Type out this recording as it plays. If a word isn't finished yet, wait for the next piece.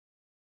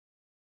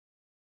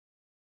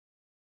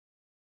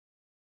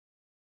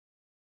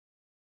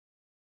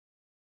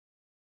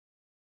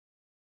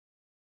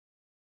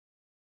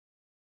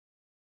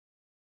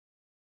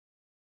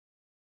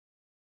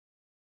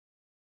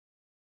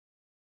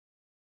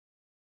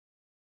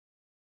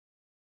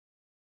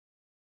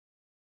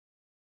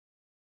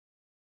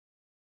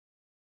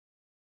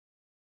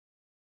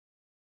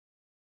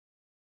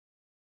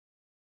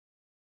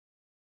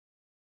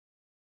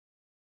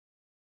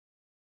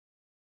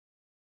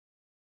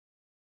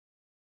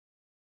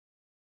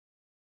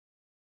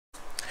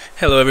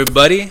Hello,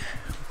 everybody.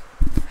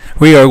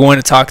 We are going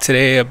to talk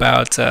today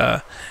about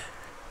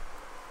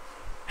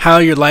how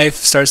your life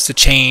starts to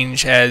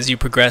change as you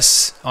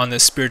progress on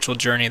this spiritual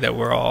journey that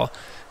we're all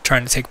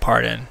trying to take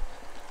part in.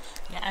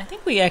 Yeah, I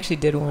think we actually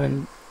did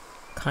one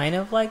kind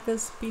of like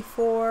this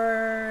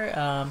before.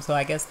 So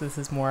I guess this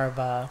is more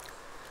of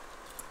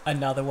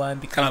another one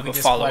because Kind of we a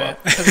just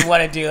follow-up. because we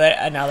want to do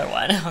another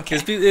one.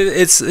 Okay.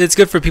 It's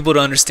good for people to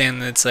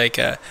understand that it's like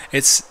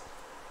it's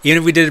even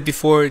if we did it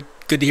before,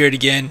 good to hear it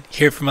again.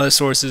 Hear it from other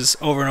sources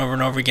over and over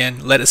and over again.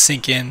 Let it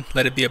sink in.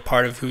 Let it be a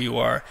part of who you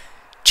are.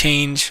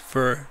 Change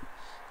for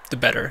the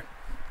better.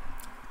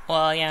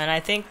 Well, yeah, and I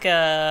think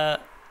a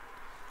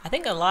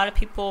lot of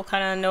people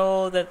kind of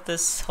know that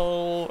this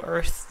whole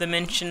Earth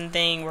dimension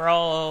thing. We're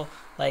all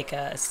like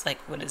it's like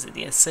what is it?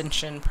 The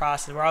ascension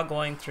process. We're all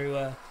going through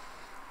an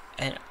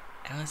I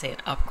don't want to say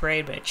an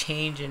upgrade, but a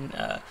change in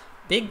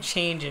big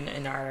change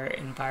in our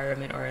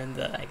environment or in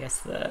the I guess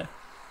the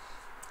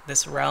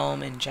this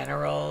realm in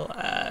general.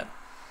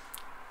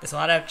 There's a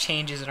lot of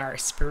changes in our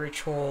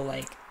spiritual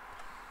like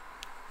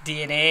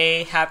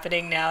DNA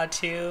happening now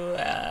too.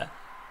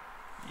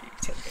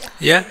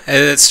 Yeah,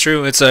 that's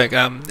true. It's like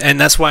and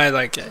that's why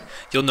like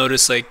you'll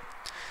notice like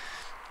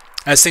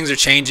as things are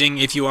changing,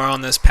 if you are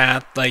on this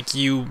path, like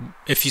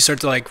if you start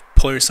to like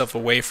pull yourself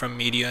away from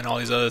media and all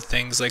these other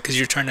things, like because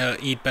you're trying to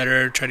eat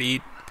better, try to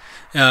eat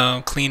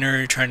cleaner,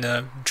 you're trying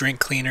to drink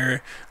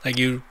cleaner, like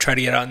you try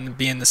to get out and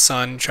be in the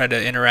sun, try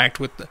to interact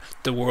with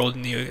the world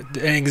and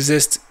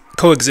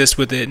coexist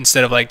with it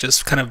instead of like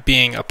just kind of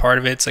being a part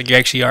of it. It's like you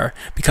actually are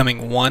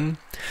becoming one.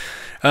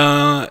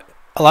 A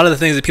lot of the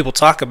things that people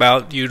talk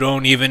about, you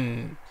don't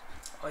even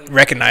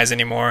recognize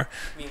anymore.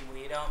 You mean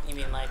we don't? You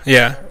mean like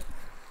Yeah.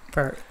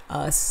 for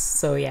us?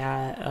 So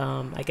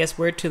yeah, I guess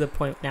we're to the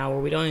point now where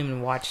we don't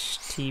even watch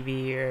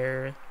TV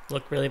or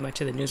look really much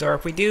at the news, or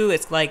if we do,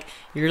 it's like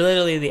you're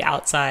literally the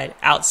outside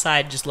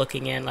just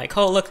looking in, like,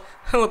 oh look,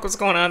 look what's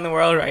going on in the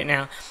world right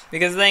now.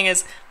 Because the thing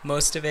is,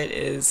 most of it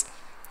is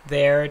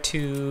there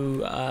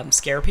to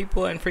scare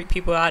people and freak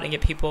people out and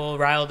get people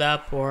riled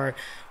up or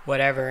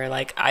whatever.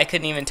 Like I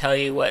couldn't even tell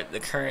you what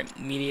the current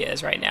media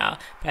is right now,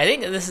 but I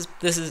think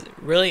this is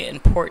really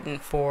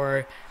important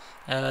for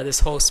this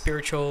whole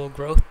spiritual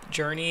growth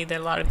journey that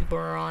a lot of people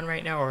are on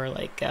right now, or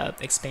like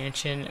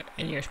expansion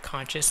in your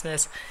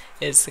consciousness,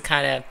 is to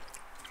kind of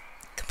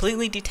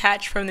completely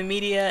detach from the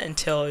media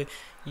until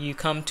you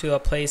come to a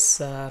place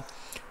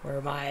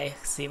where my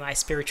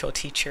spiritual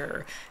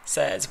teacher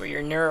says where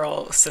your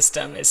neural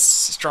system is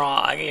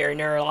strong, your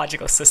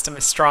neurological system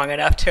is strong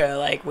enough to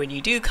like when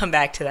you do come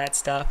back to that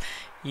stuff,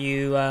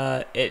 you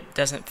it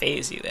doesn't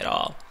phase you at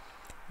all.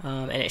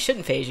 And it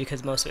shouldn't phase you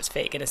because most of it's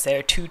fake and it's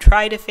there to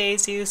try to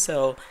phase you.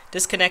 So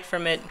disconnect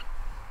from it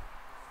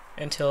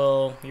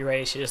until you're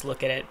ready to just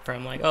look at it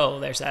from like,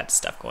 oh, there's that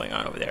stuff going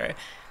on over there,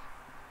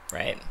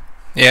 right?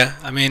 Yeah,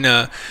 I mean,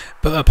 but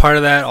a part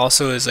of that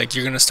also is like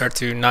you're gonna start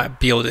to not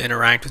be able to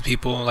interact with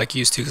people like you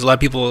used to, because a lot of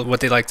people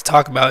what they like to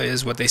talk about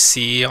is what they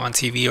see on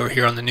TV or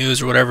hear on the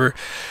news or whatever,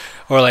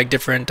 or like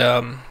different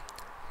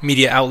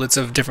media outlets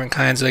of different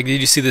kinds. Like, did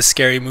you see this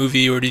scary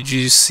movie, or did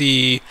you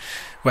see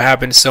what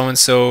happened to so and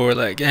so, or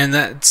like, and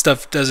that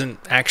stuff doesn't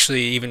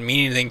actually even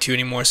mean anything to you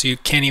anymore, so you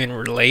can't even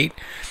relate.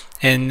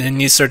 And then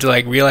you start to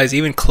like realize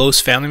even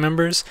close family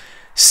members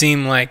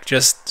seem like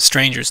just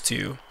strangers to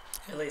you.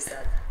 At least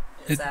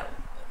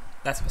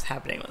that's what's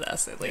happening with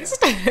us, at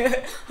least.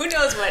 Who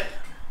knows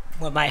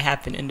what might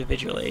happen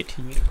individually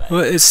to you. But.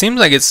 Well, it seems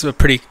like it's a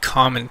pretty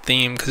common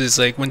theme, because it's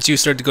like once you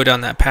start to go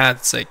down that path,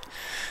 it's like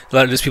a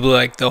lot of those people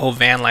like the whole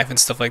van life and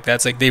stuff like that.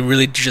 It's like they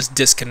really just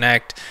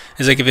disconnect.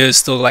 It's like if it was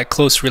still like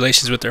close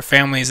relations with their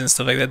families and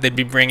stuff like that, they'd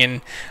be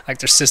bringing like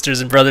their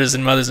sisters and brothers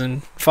and mothers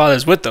and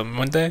fathers with them,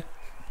 wouldn't they?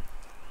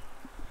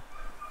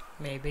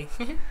 Maybe.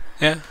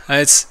 Yeah,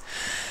 it's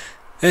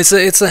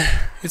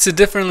a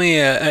definitely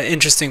a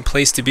interesting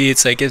place to be.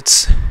 It's like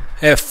it's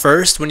at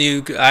first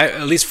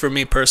at least for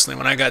me personally,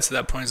 when I got to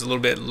that point, it's a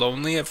little bit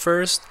lonely at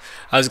first.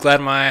 I was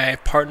glad my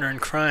partner in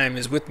crime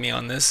is with me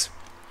on this,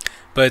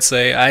 but it's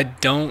like I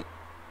don't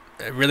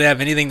really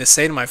have anything to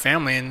say to my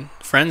family and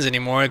friends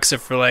anymore,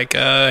 except for like,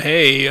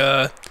 hey,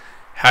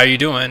 how you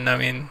doing? I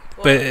mean,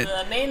 well,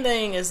 but the main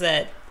thing is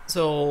that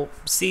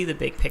see the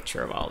big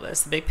picture of all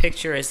this. The big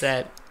picture is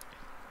that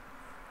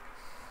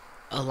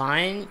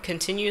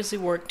continuously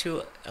work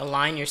to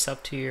align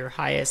yourself to your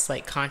highest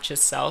like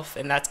conscious self,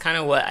 and that's kind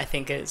of what I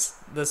think is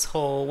this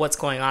whole what's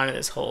going on in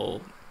this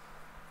whole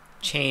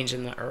change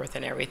in the earth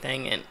and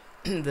everything, and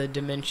the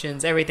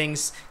dimensions,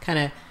 everything's kind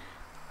of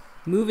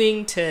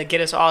moving to get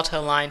us all to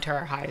align to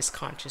our highest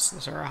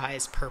consciousness or our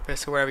highest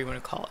purpose or whatever you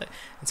want to call it.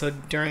 And so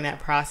during that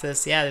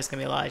process, yeah, there's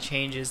gonna be a lot of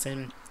changes,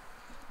 and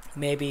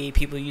maybe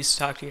people you used to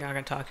talk to you're not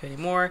going to talk to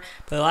anymore.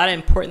 But a lot of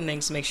important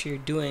things to make sure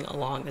you're doing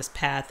along this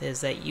path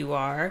is that you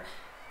are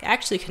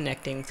actually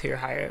connecting to your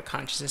higher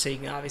consciousness. So you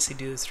can obviously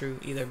do this through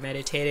either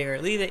meditating or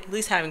at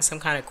least having some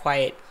kind of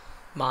quiet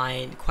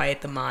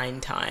the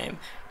mind time,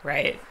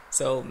 right?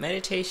 So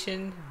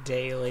meditation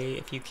daily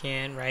if you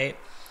can, right?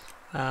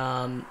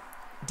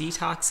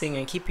 detoxing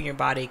and keeping your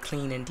body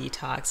clean and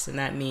detoxed, and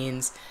that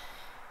means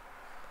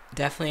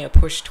definitely a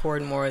push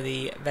toward more of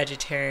the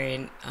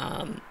vegetarian.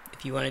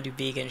 If you want to do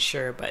vegan,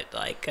 sure, but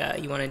like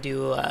you want to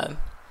do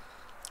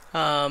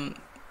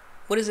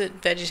what is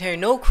it? Vegetarian,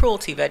 no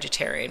cruelty,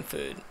 vegetarian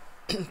foods.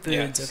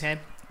 Yes. Okay.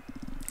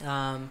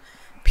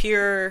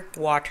 Pure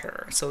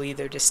water, so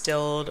either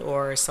distilled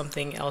or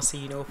something else that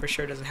you know for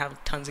sure doesn't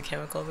have tons of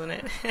chemicals in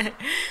it.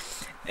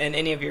 And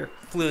any of your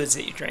fluids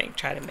that you drink,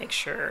 try to make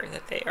sure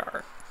that they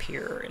are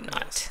pure and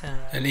not.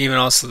 And even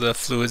also the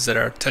fluids that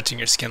are touching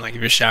your skin, like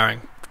if you're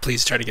showering,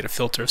 please try to get a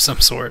filter of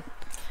some sort.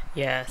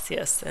 Yes.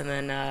 And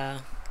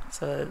then,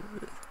 so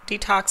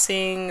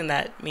detoxing, and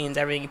that means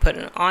everything you put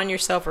on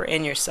yourself or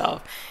in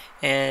yourself.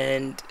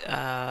 And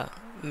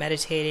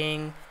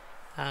meditating,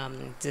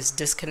 just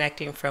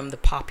disconnecting from the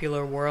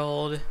popular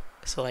world,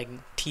 so like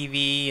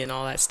TV and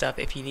all that stuff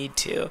if you need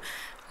to.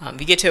 If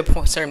you get to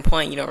a certain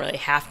point, you don't really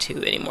have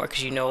to anymore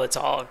because you know it's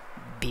all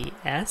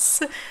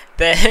BS,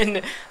 then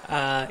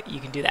you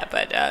can do that.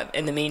 But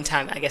in the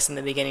meantime, I guess in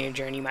the beginning of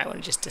your journey, you might want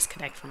to just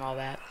disconnect from all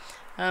that.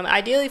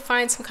 Ideally,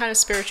 find some kind of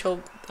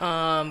spiritual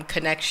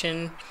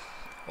connection,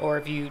 or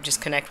if you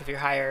just connect with your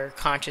higher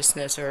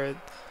consciousness, or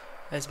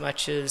as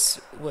much as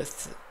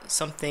with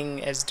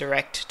something as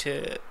direct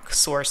to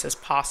source as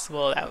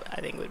possible, that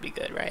I think would be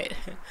good, right?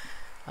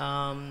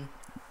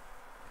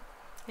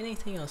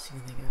 Anything else you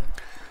can think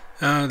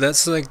of?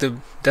 That's like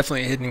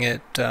definitely hitting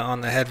it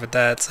on the head with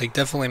that. It's like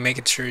definitely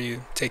making sure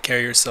you take care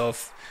of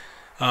yourself.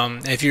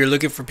 If you're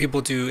looking for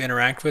people to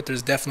interact with,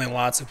 there's definitely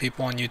lots of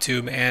people on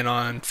YouTube and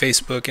on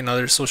Facebook and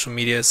other social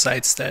media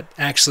sites that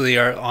actually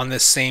are on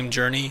this same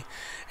journey,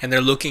 and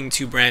they're looking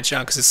to branch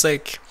out, because it's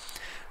like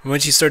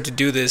once you start to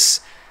do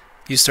this,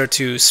 you start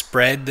to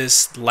spread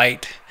this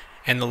light,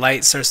 and the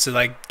light starts to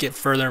like get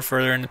further and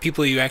further, and the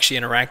people you actually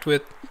interact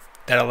with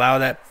that allow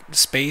that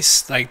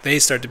space, like they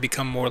start to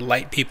become more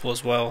light people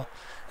as well,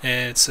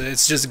 and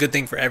it's just a good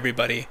thing for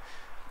everybody.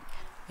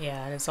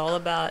 Yeah, and it's all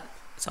about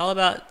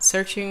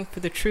searching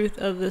for the truth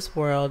of this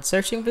world,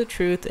 searching for the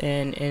truth,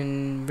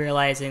 and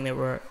realizing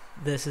that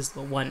this is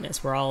the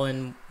oneness. We're all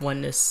in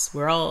oneness.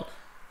 We're all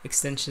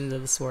extensions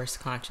of the source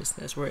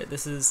consciousness.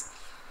 This is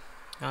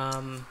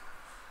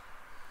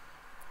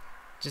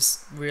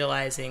just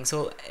realizing.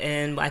 So,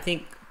 and I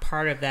think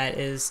part of that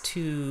is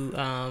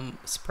to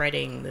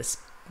spreading this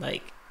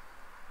like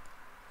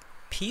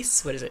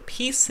peace. What is it?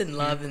 Peace and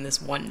love and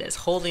this oneness,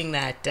 holding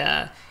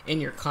that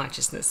in your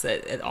consciousness,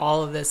 that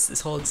all of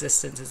this whole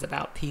existence is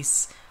about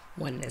peace,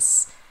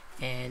 oneness,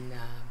 and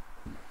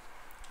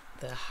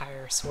the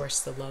higher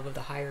source, the love of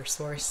the higher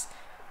source,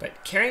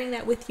 but carrying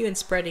that with you and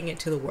spreading it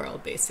to the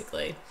world,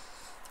 basically.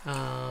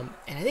 And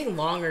I think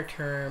longer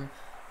term,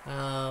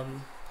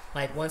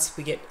 like once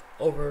we get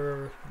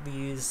over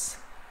these,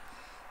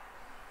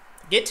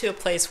 get to a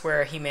place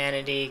where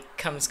humanity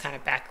comes kind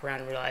of back around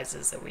and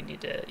realizes that we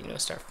need to,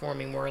 start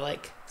forming more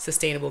like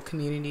sustainable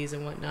communities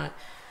and whatnot,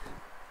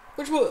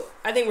 which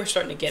I think we're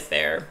starting to get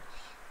there.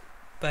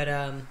 But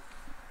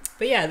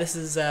yeah, this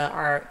is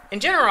in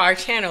general, our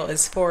channel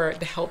is to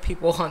help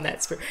people on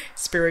that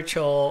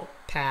spiritual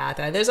path.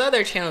 There's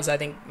other channels I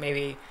think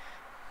maybe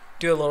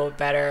do a little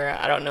better.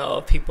 I don't know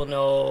if people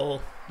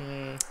know.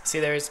 See,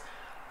 there's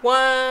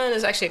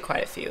actually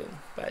quite a few,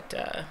 but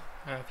I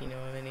don't know if you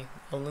know of any.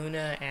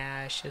 Aluna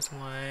Ash is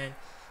one.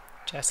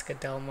 Jessica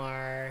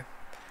Delmar.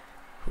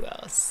 Who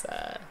else?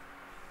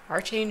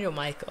 Archangel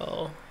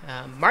Michael.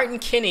 Martin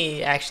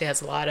Kinney actually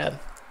has a lot of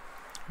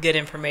good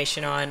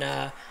information on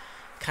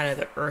kind of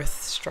the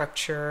Earth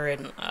structure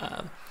and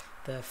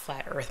the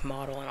flat Earth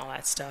model and all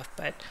that stuff.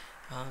 But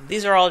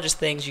these are all just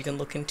things you can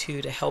look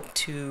into to help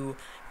to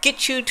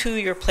get you to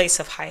your place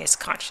of highest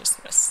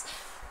consciousness.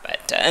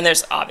 But and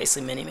there's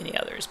obviously many, many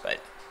others. But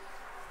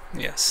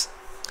yes.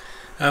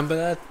 But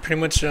that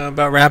pretty much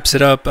about wraps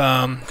it up.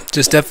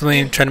 Just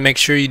definitely try to make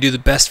sure you do the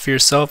best for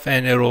yourself,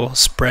 and it'll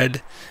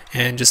spread.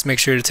 And just make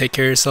sure to take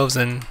care of yourselves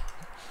and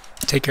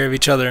take care of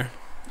each other.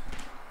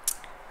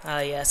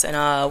 Yes,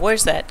 and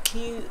where's that?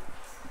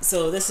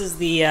 So this is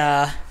the.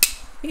 I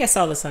think I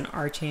saw this on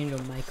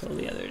Archangel Michael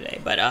the other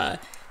day. But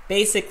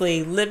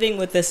basically, living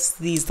with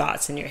these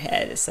thoughts in your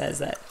head. It says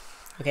that.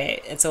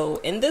 Okay, and so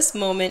in this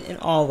moment and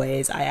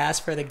always, I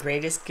ask for the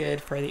greatest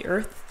good for the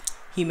earth,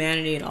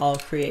 humanity, and all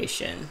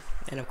creation.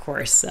 And of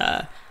course,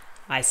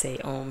 I say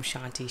Om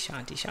Shanti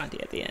Shanti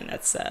Shanti at the end.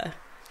 That's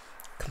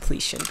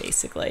completion,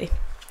 basically.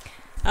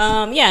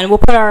 Yeah, and we'll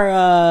put our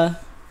our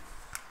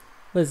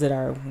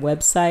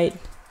website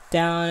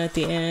down at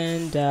the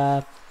end,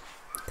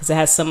 because it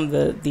has some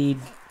of the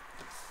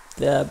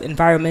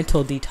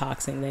environmental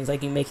detoxing things,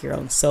 like you make your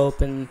own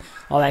soap and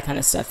all that kind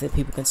of stuff that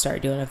people can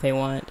start doing if they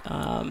want,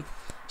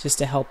 just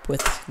to help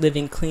with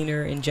living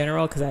cleaner in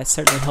general, because that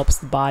certainly helps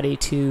the body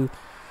to.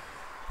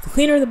 The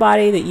cleaner the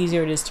body, the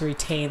easier it is to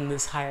retain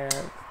this higher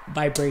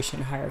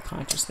vibration, higher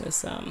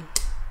consciousness.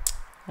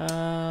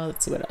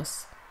 Let's see what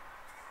else.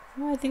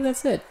 Well, I think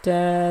that's it.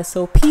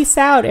 So peace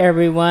out,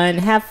 everyone.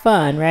 Have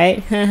fun,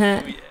 right? Oh,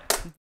 yeah.